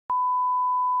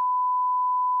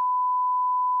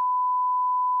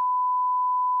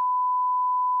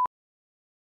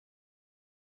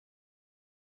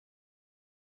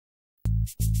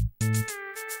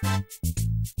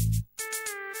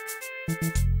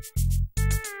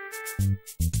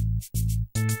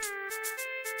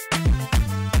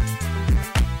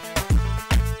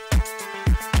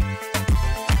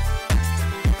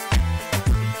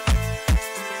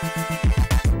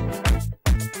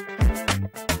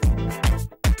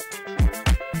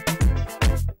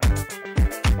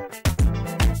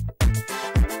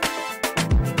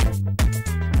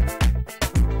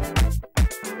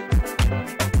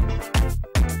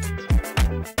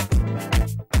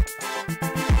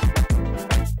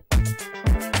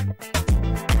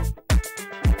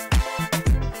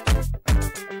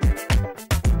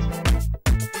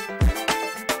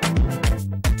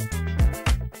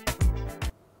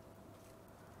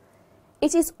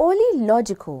It is only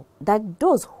logical that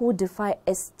those who defy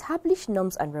established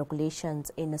norms and regulations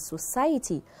in a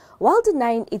society while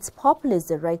denying its populace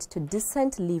the right to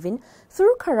decent living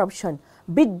through corruption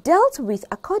be dealt with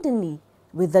accordingly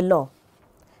with the law.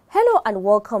 Hello and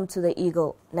welcome to the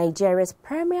Eagle, Nigeria's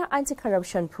premier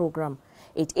anti-corruption program.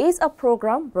 It is a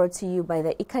program brought to you by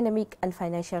the Economic and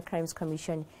Financial Crimes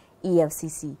Commission,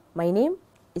 EFCC. My name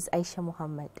is Aisha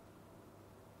Muhammad.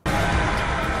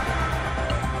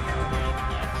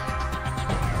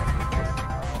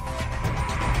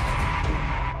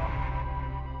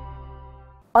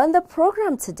 On the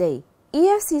program today,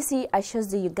 EFCC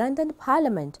assures the Ugandan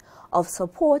Parliament of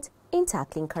support in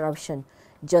tackling corruption,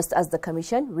 just as the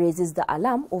Commission raises the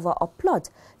alarm over a plot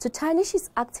to tarnish its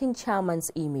acting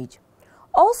chairman's image.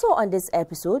 Also on this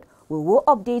episode, we will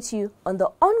update you on the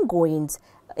ongoings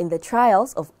in the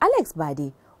trials of Alex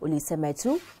Badi, Olise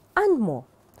Metu, and more.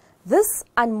 This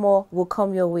and more will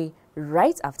come your way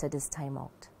right after this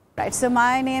timeout. Right, so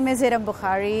my name is Hiram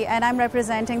Bukhari and I'm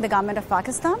representing the government of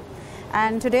Pakistan.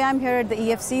 And today I'm here at the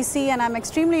EFCC and I'm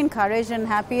extremely encouraged and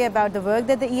happy about the work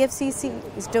that the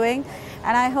EFCC is doing.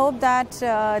 And I hope that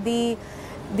the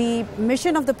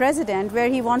mission of the president, where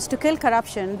he wants to kill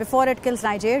corruption before it kills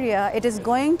Nigeria, it is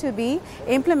going to be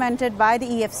implemented by the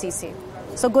EFCC.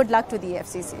 So good luck to the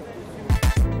EFCC.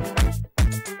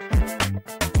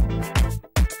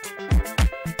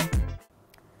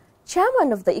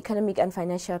 Chairman of the Economic and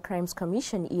Financial Crimes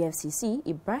Commission, EFCC,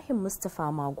 Ibrahim Mustafa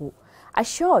Magu,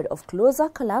 assured of closer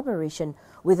collaboration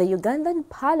with the Ugandan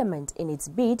Parliament in its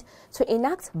bid to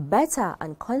enact better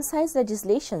and concise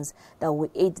legislations that will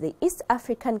aid the East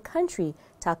African country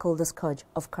tackle the scourge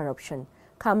of corruption.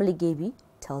 Kamali Gebi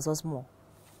tells us more.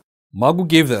 Magu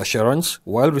gave the assurance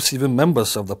while receiving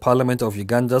members of the Parliament of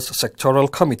Uganda's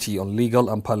Sectoral Committee on Legal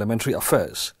and Parliamentary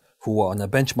Affairs, who were on a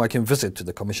benchmarking visit to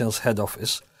the Commission's head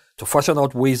office to fashion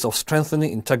out ways of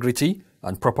strengthening integrity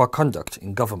and proper conduct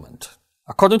in government.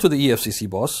 According to the EFCC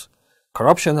boss,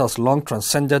 corruption has long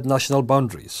transcended national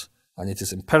boundaries, and it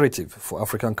is imperative for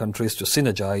African countries to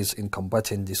synergize in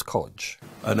combating this scourge.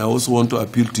 And I also want to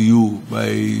appeal to you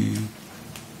by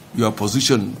your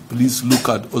position, please look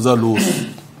at other laws.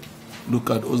 Look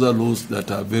at other laws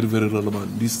that are very, very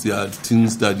relevant. These are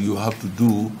things that you have to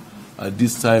do at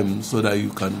this time so that you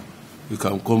can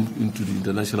come into the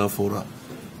international fora.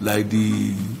 Like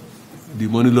the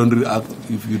Money Laundering Act,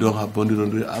 if you don't have Money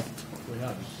Laundering Act,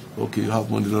 okay, you have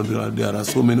Money Laundering Act. There are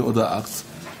so many other acts.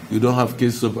 You don't have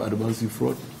cases of advancing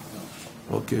fraud.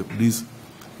 Okay, please.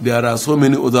 There are so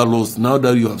many other laws. Now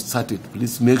that you have started,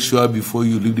 please make sure before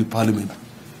you leave the parliament,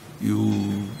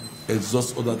 you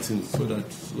exhaust other things so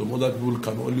that some other people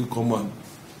can only come and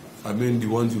amend the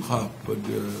ones you have. But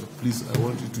please, I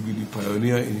want you to be the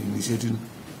pioneer in initiating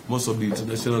most of the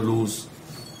international laws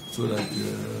so that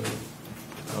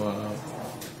our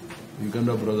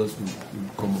Uganda brothers will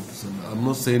come up to something. I'm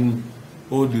not saying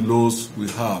all the laws we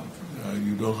have,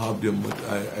 you don't have them, but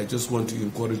I just want to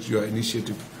encourage your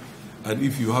initiative. And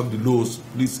if you have the laws,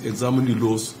 please examine the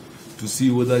laws to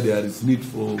see whether there is need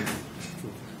to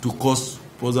cause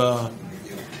further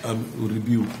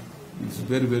review. It's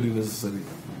very, very necessary.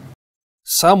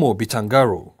 Samo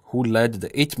Bitangaro, who led the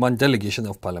 8-man delegation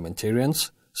of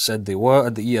parliamentarians, said they were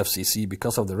at the EFCC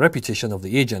because of the reputation of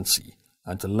the agency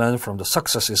and to learn from the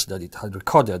successes that it had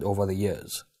recorded over the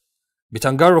years.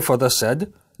 Bitangaro further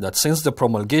said that since the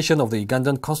promulgation of the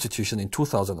Ugandan constitution in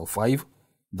 2005,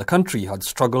 the country had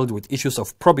struggled with issues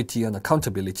of probity and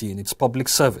accountability in its public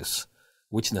service,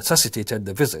 which necessitated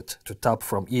the visit to tap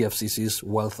from EFCC's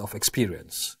wealth of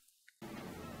experience.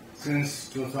 Since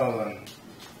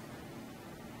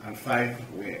 2005,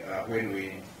 when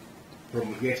we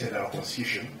promulgated our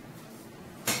constitution,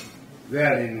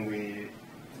 therein we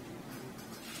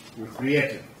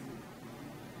created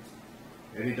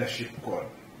a leadership code.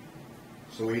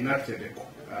 So we enacted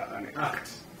an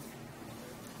act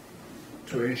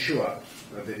to ensure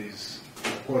that there is a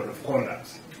code of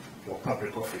conduct for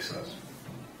public officers,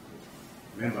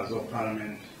 members of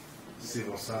parliament,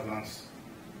 civil servants,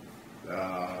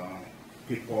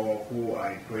 people who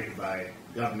are employed by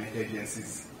government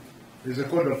agencies. There's a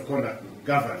code of conduct that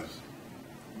governs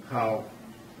how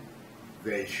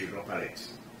they should operate.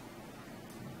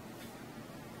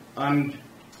 And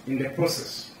in the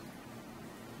process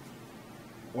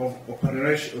of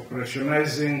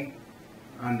operationalizing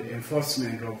and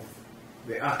enforcement of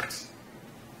the Act,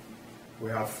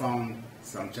 we have found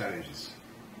some challenges.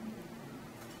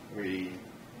 We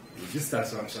registered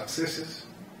some successes,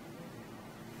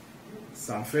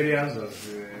 some failures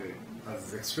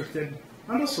as expected,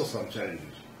 and also some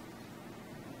challenges.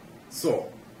 So,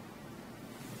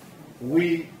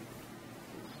 we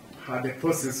had a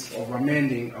process of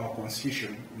amending our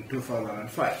constitution in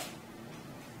 2005.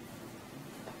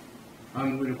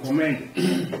 And we recommended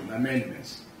the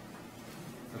amendments.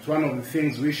 But one of the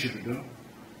things we should do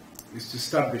is to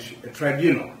establish a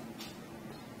tribunal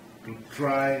to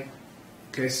try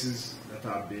cases that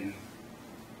have been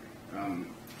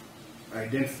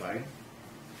identified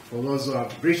for those who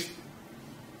have breached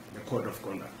the code of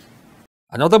conduct.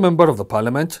 Another member of the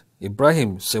parliament,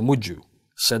 Ibrahim Semuju,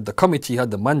 said the committee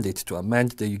had the mandate to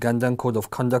amend the Ugandan Code of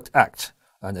Conduct Act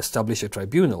and establish a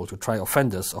tribunal to try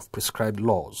offenders of prescribed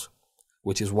laws,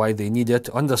 which is why they needed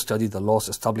to understudy the laws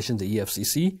establishing the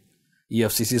EFCC,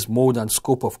 EFCC's mode and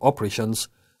scope of operations,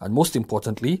 and most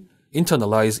importantly,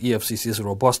 internalize EFCC's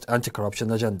robust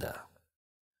anti-corruption agenda.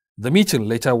 The meeting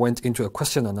later went into a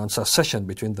question and answer session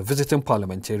between the visiting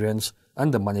parliamentarians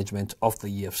and the management of the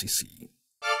EFCC.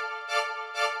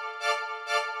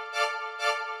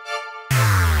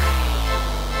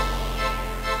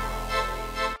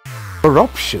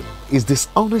 Corruption is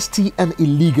dishonesty and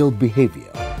illegal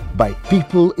behavior by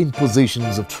people in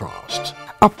positions of trust.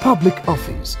 A public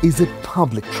office is a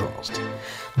public trust.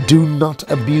 Do not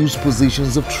abuse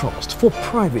positions of trust for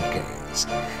private gains.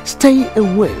 Stay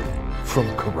away from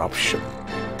corruption.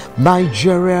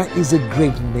 Nigeria is a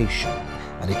great nation,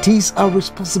 and it is our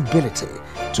responsibility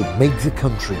to make the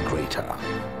country greater.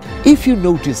 If you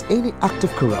notice any act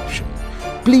of corruption,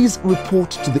 please report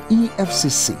to the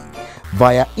EFCC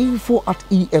via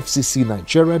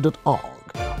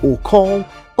info@efccnigeria.org or call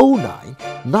 09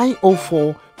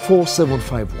 904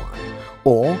 4751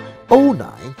 or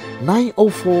 09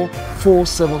 904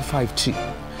 4752.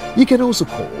 You can also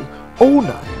call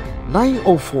 09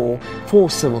 904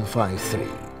 4753.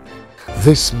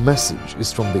 This message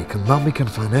is from the Economic and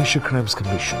Financial Crimes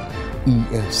Commission,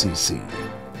 EFCC.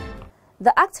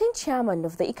 The acting chairman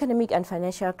of the Economic and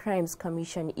Financial Crimes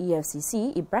Commission,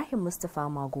 EFCC, Ibrahim Mustapha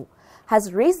Magu,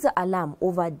 has raised the alarm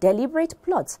over deliberate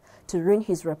plots to ruin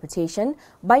his reputation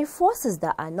by forces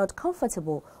that are not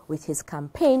comfortable with his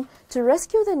campaign to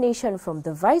rescue the nation from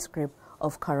the vice grip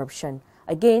of corruption.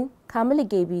 Again, Kamali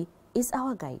Gabi is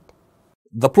our guide.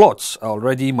 The plots are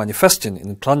already manifesting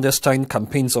in clandestine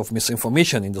campaigns of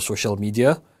misinformation in the social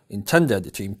media,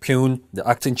 intended to impugn the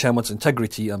acting chairman's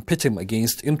integrity and pit him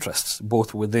against interests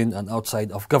both within and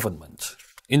outside of government.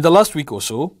 In the last week or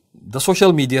so, the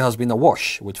social media has been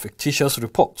awash with fictitious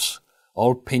reports,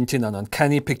 all painting an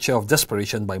uncanny picture of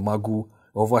desperation by Magu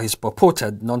over his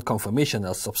purported non-confirmation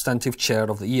as substantive chair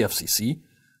of the EFCC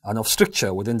and of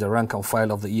stricture within the rank and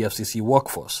file of the EFCC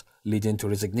workforce, leading to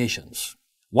resignations.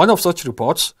 One of such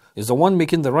reports is the one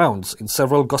making the rounds in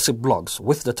several gossip blogs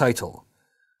with the title,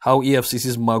 How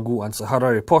EFCC's Magu and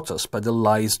Sahara reporters peddle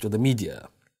lies to the media.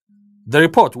 The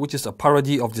report, which is a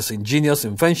parody of this ingenious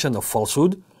invention of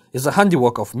falsehood, is the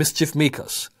handiwork of mischief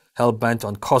makers, hell-bent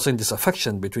on causing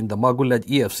disaffection between the Magu-led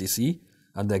EFCC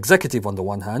and the executive on the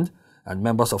one hand, and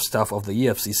members of staff of the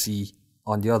EFCC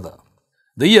on the other.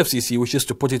 The EFCC wishes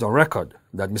to put it on record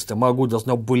that Mr. Magu does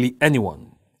not bully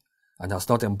anyone, and has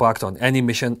not embarked on any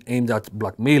mission aimed at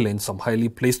blackmailing some highly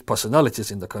placed personalities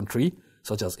in the country,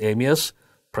 such as emirs,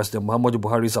 President Muhammadu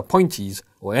Buhari's appointees,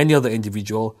 or any other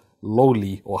individual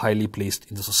lowly or highly placed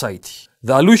in the society.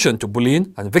 The allusion to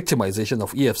bullying and victimization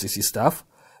of EFCC staff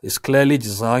is clearly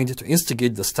designed to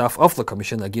instigate the staff of the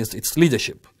Commission against its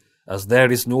leadership, as there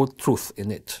is no truth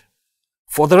in it.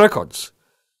 For the records,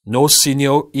 no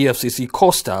senior EFCC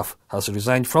core staff has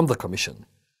resigned from the Commission.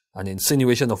 An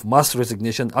insinuation of mass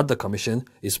resignation at the Commission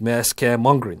is mere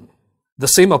scaremongering. The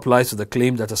same applies to the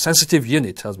claim that a sensitive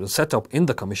unit has been set up in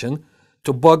the Commission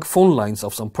to bug phone lines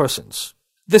of some persons.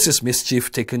 This is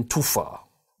mischief taken too far.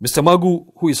 Mr. Magu,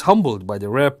 who is humbled by the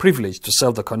rare privilege to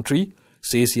serve the country,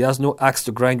 says he has no axe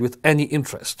to grind with any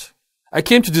interest. I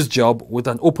came to this job with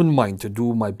an open mind to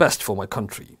do my best for my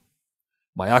country.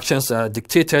 My actions are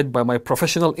dictated by my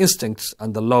professional instincts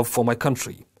and the love for my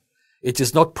country. It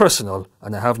is not personal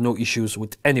and I have no issues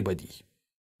with anybody,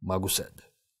 Magu said.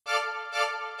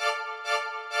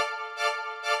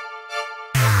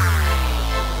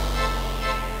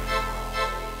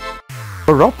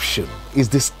 Corruption is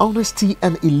dishonesty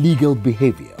and illegal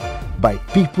behavior by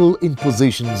people in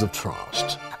positions of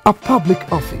trust. A public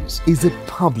office is a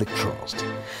public trust.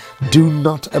 Do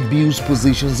not abuse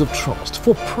positions of trust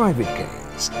for private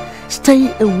gains.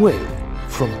 Stay away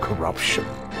from corruption.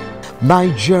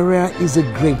 Nigeria is a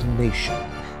great nation,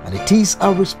 and it is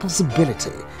our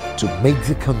responsibility to make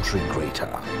the country greater.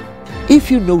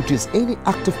 If you notice any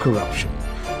act of corruption,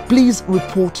 please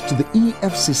report to the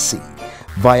EFCC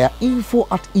via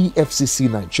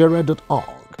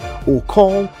info@efccnigeria.org or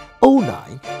call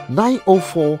 09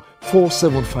 904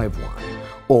 4751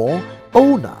 or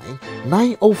 09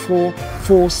 904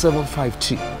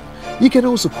 4752. You can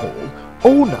also call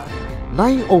 09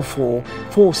 904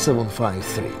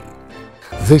 4753.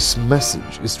 This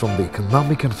message is from the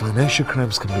Economic and Financial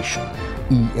Crimes Commission,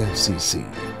 EFCC.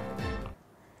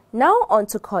 Now on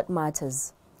to court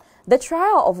matters. The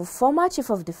trial of a former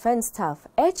Chief of Defense Staff,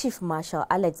 Air Chief Marshal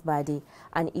Alex Bade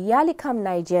and Iyalikam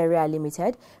Nigeria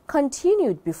Limited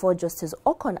continued before Justice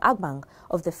Okon Agbang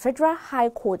of the Federal High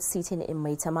Court sitting in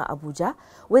Maitama, Abuja,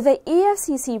 with the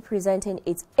EFCC presenting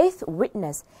its 8th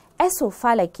witness, Eso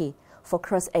Faleke, for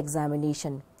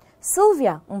cross-examination.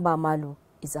 Sylvia Mbamalu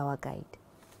is our guide.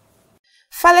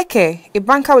 Faleke, a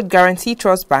banker with Guarantee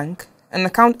Trust Bank, an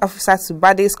account officer to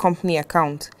Bade's company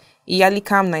account,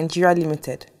 Iyalikam Nigeria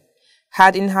Limited,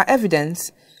 had in her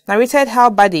evidence narrated how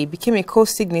Bade became a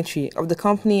co-signatory of the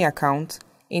company account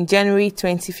in January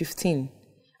 2015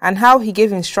 and how he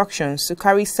gave instructions to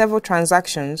carry several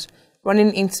transactions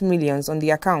running into millions on the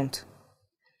account.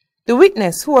 The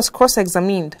witness, who was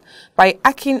cross-examined by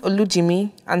Akin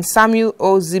Olujimi and Samuel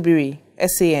O. Zibiri,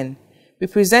 SAN,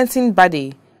 representing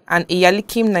Bade and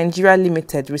Iyalikim Nigeria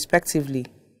Limited respectively,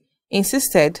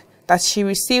 insisted that she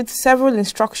received several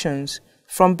instructions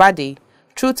from Bade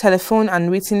through telephone and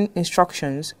written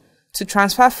instructions to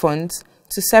transfer funds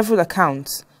to several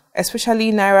accounts,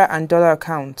 especially Naira and dollar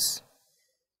accounts.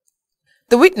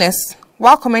 The witness,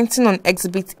 while commenting on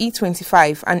Exhibit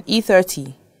E25 and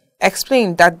E30,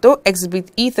 explained that though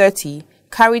Exhibit E30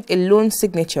 carried a lone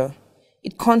signature,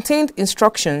 it contained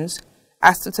instructions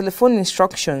as to telephone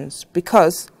instructions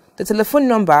because the telephone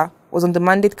number was on the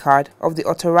mandate card of the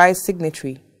authorized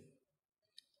signatory.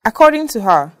 According to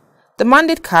her, the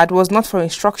mandate card was not for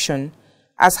instruction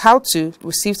as how to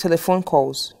receive telephone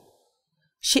calls.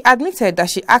 She admitted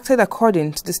that she acted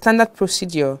according to the standard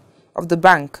procedure of the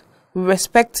bank with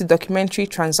respect to documentary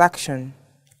transaction.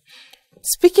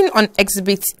 Speaking on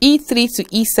Exhibits E3 to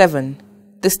E7,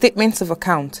 the statements of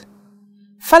account,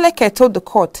 Faleke told the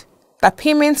court that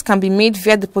payments can be made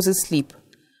via deposit slip,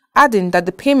 adding that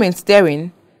the payments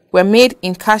therein were made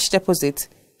in cash deposit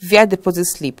via deposit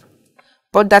slip,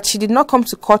 but that she did not come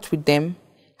to court with them,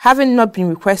 having not been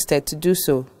requested to do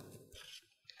so.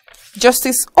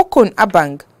 Justice Okon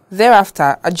Agbang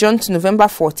thereafter adjourned to November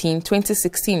 14,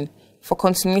 2016 for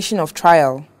continuation of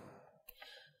trial.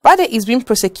 Bade is being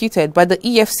prosecuted by the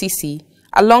EFCC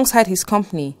alongside his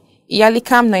company,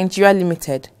 Iyalikam Nigeria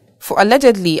Limited, for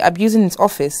allegedly abusing its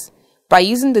office by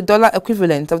using the dollar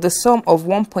equivalent of the sum of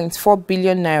 1.4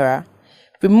 billion naira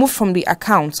removed from the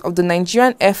accounts of the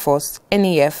Nigerian Air Force,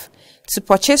 NAF, to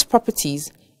purchase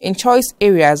properties in choice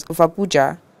areas of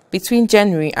Abuja between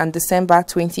January and December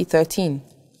 2013.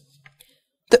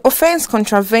 The offence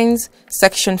contravenes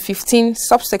Section 15,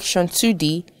 subsection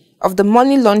 2D of the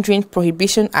Money Laundering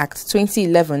Prohibition Act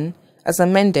 2011 as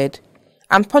amended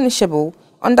and punishable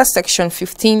under Section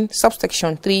 15,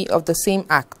 subsection 3 of the same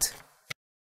Act.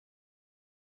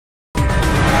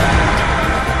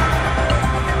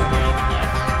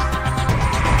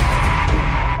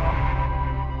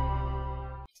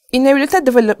 In a related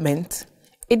development,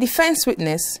 a defense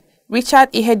witness,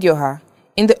 Richard Ihedioha,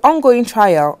 in the ongoing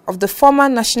trial of the former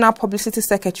National Publicity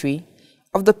Secretary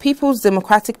of the People's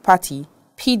Democratic Party,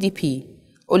 PDP,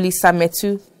 Olisa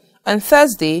Metu, on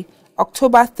Thursday,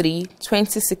 October 3,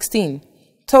 2016,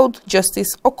 told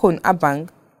Justice Okon Agbang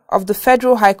of the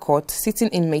Federal High Court sitting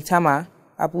in Maitama,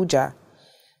 Abuja,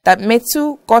 that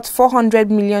Metu got 400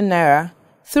 million naira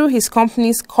through his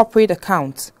company's corporate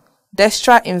account,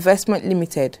 Destra Investment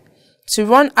Limited, to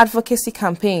run advocacy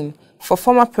campaign for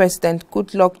former President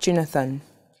Goodluck Jonathan.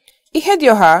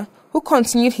 Ihedioha, who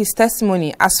continued his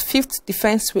testimony as fifth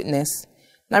defense witness,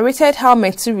 narrated how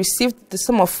Metu received the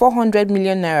sum of 400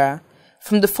 million naira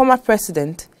from the former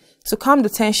president to calm the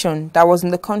tension that was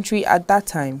in the country at that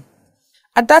time.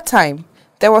 At that time,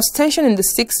 there was tension in the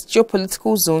 6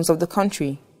 geopolitical zones of the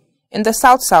country. In the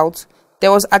South-South,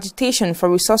 there was agitation for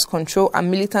resource control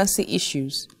and militancy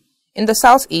issues. In the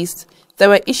Southeast, there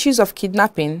were issues of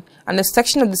kidnapping, and a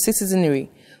section of the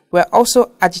citizenry were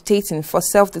also agitating for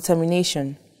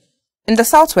self-determination. In the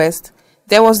Southwest,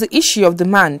 there was the issue of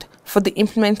demand for the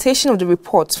implementation of the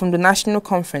reports from the National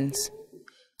Conference.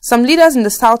 Some leaders in the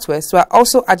Southwest were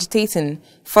also agitating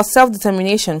for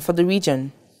self-determination for the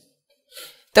region.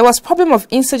 There was problem of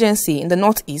insurgency in the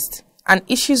Northeast and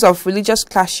issues of religious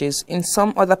clashes in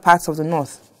some other parts of the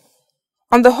North.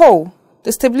 On the whole,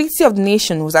 the stability of the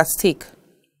nation was at stake.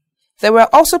 There were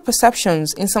also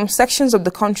perceptions in some sections of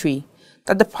the country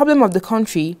that the problem of the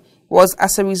country was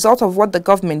as a result of what the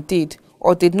government did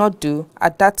or did not do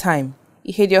at that time,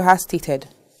 Ihedioha stated.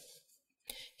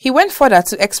 He went further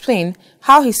to explain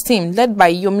how his team, led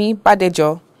by Yomi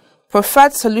Badejo,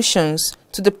 preferred solutions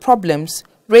to the problems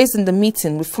raised in the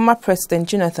meeting with former President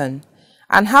Jonathan,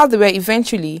 and how they were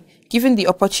eventually given the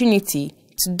opportunity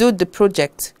to do the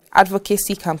project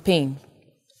advocacy campaign.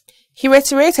 He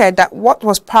reiterated that what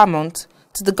was paramount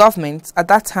to the government at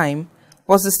that time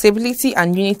was the stability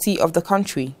and unity of the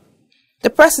country. The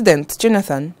President,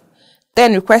 Jonathan,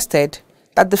 then requested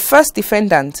that the first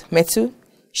defendant, Metu,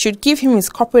 should give him his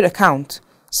corporate account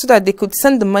so that they could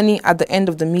send the money at the end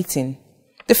of the meeting.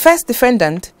 The first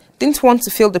defendant didn't want to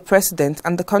fail the President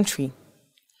and the country.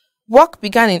 Work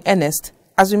began in earnest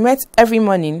as we met every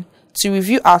morning to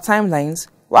review our timelines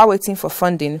while waiting for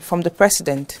funding from the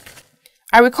President.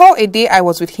 I recall a day I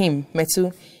was with him,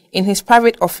 Metu, in his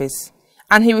private office,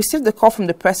 and he received the call from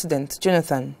the President,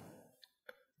 Jonathan.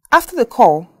 After the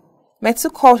call,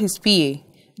 Metu called his PA,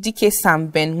 DK Sam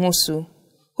Ben Musu,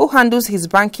 who handles his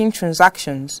banking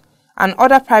transactions and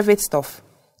other private stuff,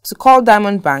 to call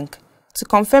Diamond Bank to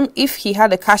confirm if he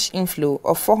had a cash inflow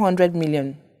of 400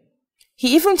 million.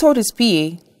 He even told his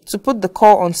PA to put the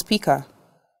call on speaker.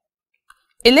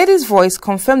 A lady's voice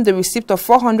confirmed the receipt of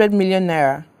 400 million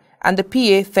naira, and the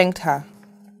PA thanked her.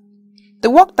 The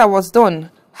work that was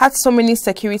done had so many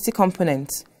security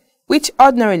components, which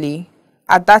ordinarily,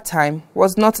 at that time,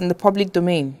 was not in the public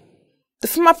domain. The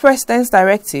former president's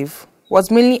directive was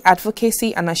mainly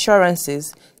advocacy and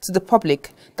assurances to the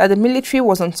public that the military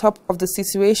was on top of the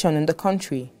situation in the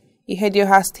country,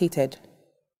 Ihedioha stated.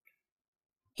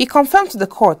 He confirmed to the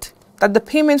court that the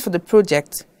payment for the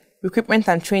project, recruitment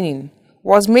and training,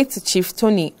 was made to Chief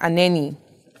Tony Aneni.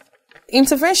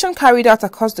 Intervention carried out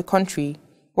across the country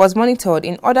was monitored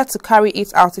in order to carry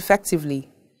it out effectively.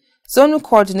 Zonal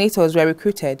coordinators were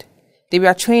recruited. They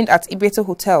were trained at Ibeto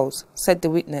hotels, said the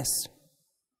witness.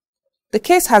 The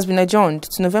case has been adjourned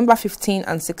to November 15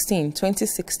 and 16,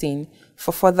 2016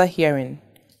 for further hearing.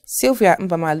 Sylvia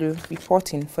Mbamalu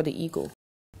reporting for the Eagle.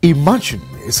 Imagine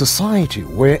a society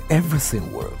where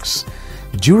everything works.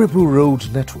 Durable road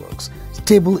networks,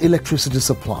 stable electricity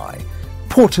supply,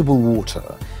 portable water,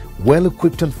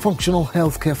 well-equipped and functional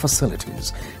healthcare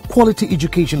facilities, quality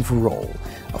education for all,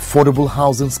 affordable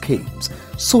housing schemes,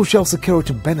 social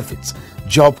security benefits,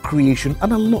 job creation,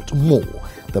 and a lot more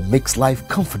that makes life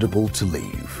comfortable to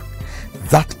live.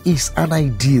 That is an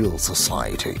ideal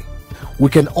society. We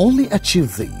can only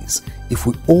achieve these if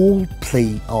we all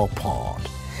play our part.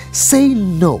 Say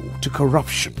no to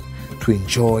corruption to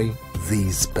enjoy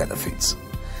these benefits.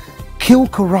 Kill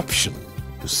corruption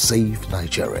to save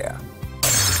Nigeria.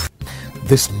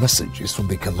 This message is from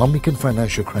the Economic and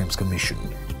Financial Crimes Commission,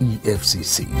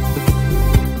 EFCC.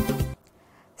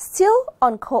 Still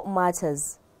on court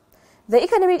matters, the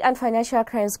Economic and Financial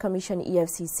Crimes Commission,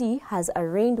 EFCC, has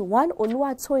arraigned one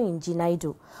Oluwatoyin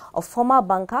Jinaidu, a former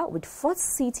banker with Fourth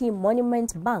City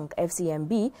Monument Bank,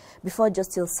 FCMB, before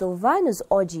Justice Sylvanus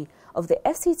Orji of the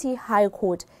FCT High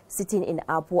Court sitting in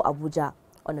Apo, Abuja,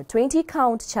 on a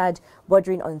 20-count charge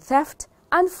bordering on theft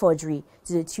and forgery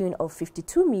to the tune of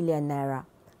 52 million naira.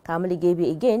 Kamali Gebi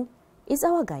again is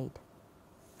our guide.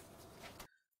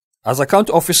 As account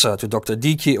officer to Dr.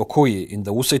 D.K. Okoye in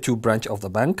the Wuse 2 branch of the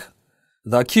bank,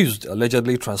 the accused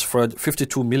allegedly transferred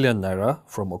 52 million naira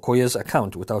from Okoye's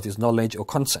account without his knowledge or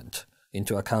consent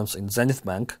into accounts in Zenith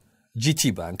Bank,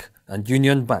 GT Bank, and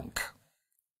Union Bank.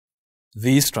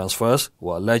 These transfers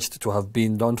were alleged to have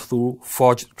been done through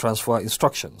forged transfer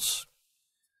instructions.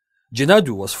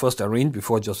 Jinadu was first arraigned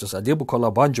before Justice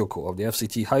Adebukola Banjoko of the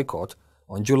FCT High Court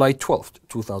on July 12,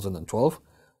 2012,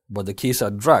 but the case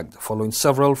had dragged following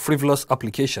several frivolous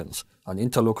applications and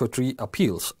interlocutory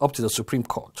appeals up to the Supreme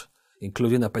Court,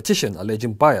 including a petition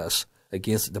alleging bias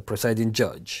against the presiding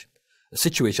judge, a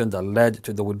situation that led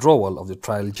to the withdrawal of the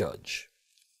trial judge.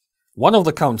 One of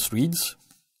the counts reads,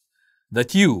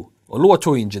 that you,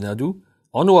 Oluwatoyin Jinadu,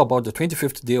 on or about the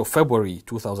 25th day of February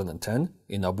 2010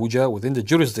 in Abuja within the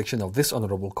jurisdiction of this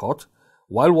Honorable Court,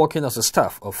 while working as a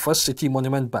staff of First City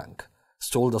Monument Bank,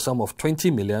 stole the sum of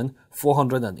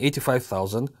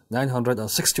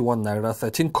 20,485,961 naira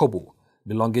 13 kobo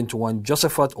belonging to one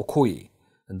Josephat Okoye,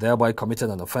 and thereby committed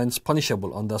an offence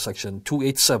punishable under Section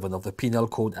 287 of the Penal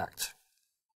Code Act.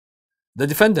 The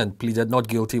defendant pleaded not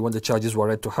guilty when the charges were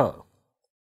read to her.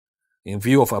 In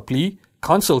view of her plea,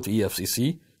 counsel to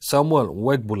EFCC, Samuel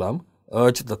Nwegbulam,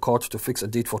 urged the court to fix a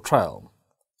date for trial.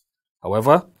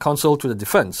 However, counsel to the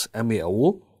defense, M.A.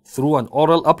 Awu, through an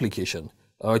oral application,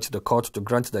 urged the court to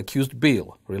grant the accused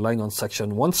bail, relying on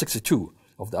Section 162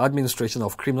 of the Administration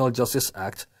of Criminal Justice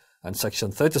Act and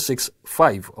Section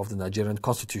 36(5) of the Nigerian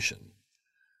Constitution.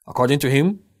 According to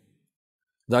him,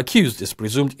 the accused is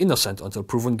presumed innocent until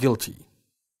proven guilty.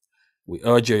 We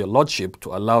urge your lordship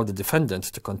to allow the defendant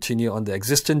to continue on the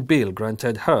existing bail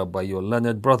granted her by your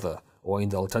learned brother, or in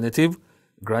the alternative,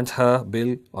 grant her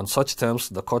bail on such terms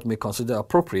the court may consider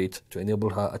appropriate to enable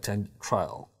her attend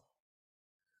trial.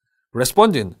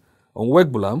 Responding,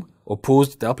 Onwegbulam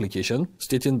opposed the application,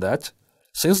 stating that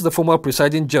since the former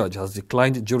presiding judge has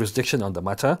declined jurisdiction on the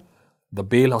matter, the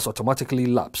bail has automatically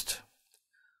lapsed.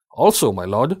 Also, my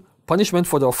lord, punishment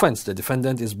for the offence the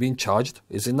defendant is being charged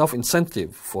is enough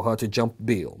incentive for her to jump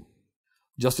bail.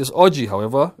 Justice Orji,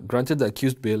 however, granted the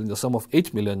accused bail in the sum of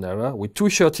 8 million naira with 2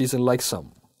 sureties in like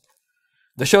sum.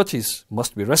 The sureties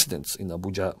must be residents in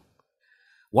Abuja.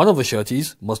 One of the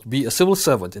sureties must be a civil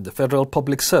servant in the Federal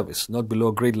Public Service, not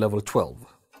below grade level 12.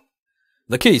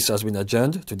 The case has been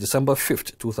adjourned to December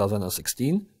 5th,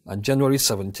 2016 and January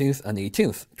 17th and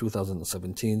 18th,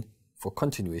 2017 for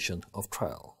continuation of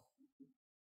trial.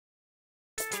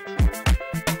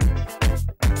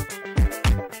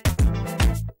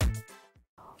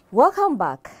 Welcome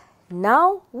back.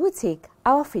 Now we take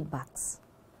our feedbacks.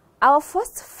 Our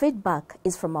first feedback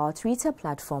is from our Twitter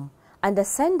platform, and the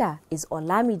sender is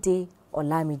Olamide,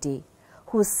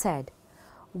 who said,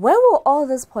 "When will all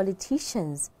these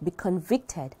politicians be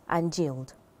convicted and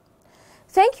jailed?"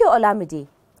 Thank you, Olamide.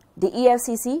 The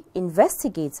EFCC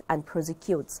investigates and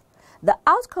prosecutes. The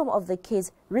outcome of the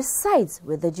case resides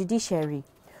with the judiciary.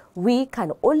 We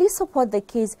can only support the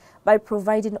case by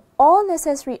providing all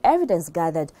necessary evidence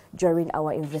gathered during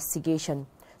our investigation.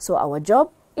 So our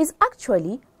job is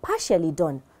actually partially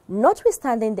done,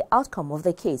 notwithstanding the outcome of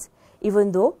the case,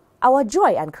 even though our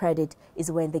joy and credit is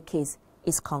when the case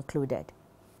is concluded.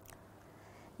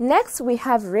 Next, we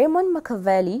have Raymond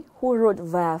Machiavelli, who wrote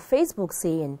via Facebook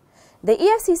saying, "The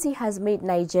EFCC has made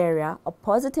Nigeria a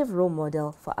positive role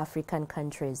model for African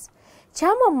countries.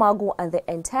 Chairman Magu and the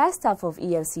entire staff of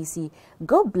EFCC,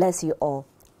 God bless you all.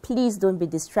 Please don't be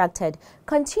distracted.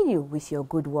 Continue with your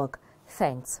good work.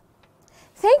 Thanks."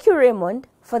 Thank you, Raymond,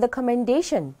 for the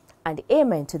commendation, and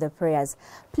amen to the prayers.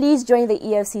 Please join the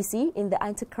EFCC in the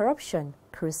anti-corruption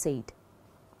crusade.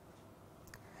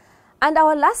 And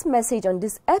our last message on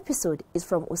this episode is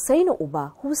from Usaino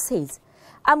Uba, who says,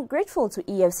 "I'm grateful to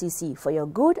EFCC for your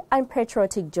good and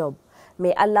patriotic job.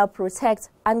 May Allah protect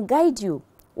and guide you.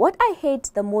 What I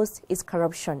hate the most is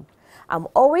corruption. I'm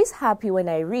always happy when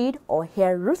I read or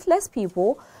hear ruthless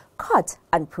people caught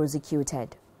and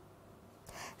prosecuted."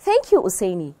 Thank you,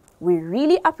 Usaini. We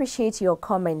really appreciate your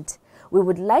comment. We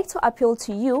would like to appeal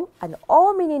to you and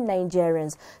all meaning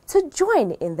Nigerians to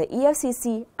join in the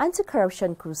EFCC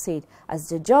anti-corruption crusade, as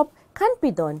the job can't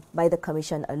be done by the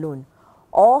Commission alone.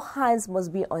 All hands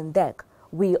must be on deck.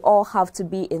 We all have to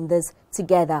be in this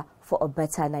together for a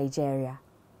better Nigeria.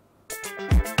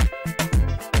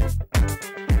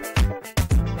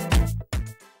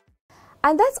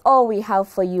 And that's all we have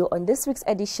for you on this week's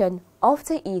edition of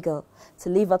The Eagle. To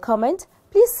leave a comment,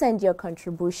 please send your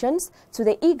contributions to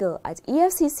The Eagle at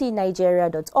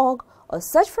efccnigeria.org or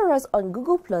search for us on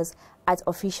Google Plus at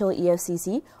Official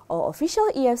EFCC or Official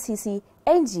EFCC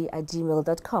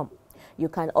ng@gmail.com. You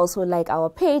can also like our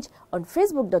page on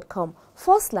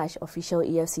facebook.com/Official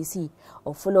EFCC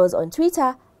or follow us on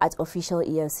Twitter at Official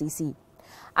EFCC.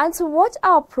 And to watch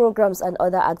our programs and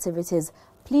other activities,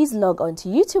 please log on to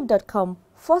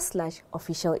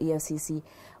youtube.com/Official EFCC.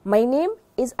 My name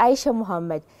is Aisha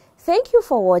Muhammad. Thank you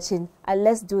for watching, and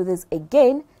let's do this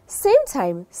again, same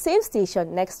time, same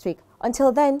station next week.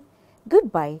 Until then,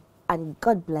 goodbye and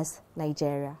God bless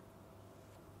Nigeria.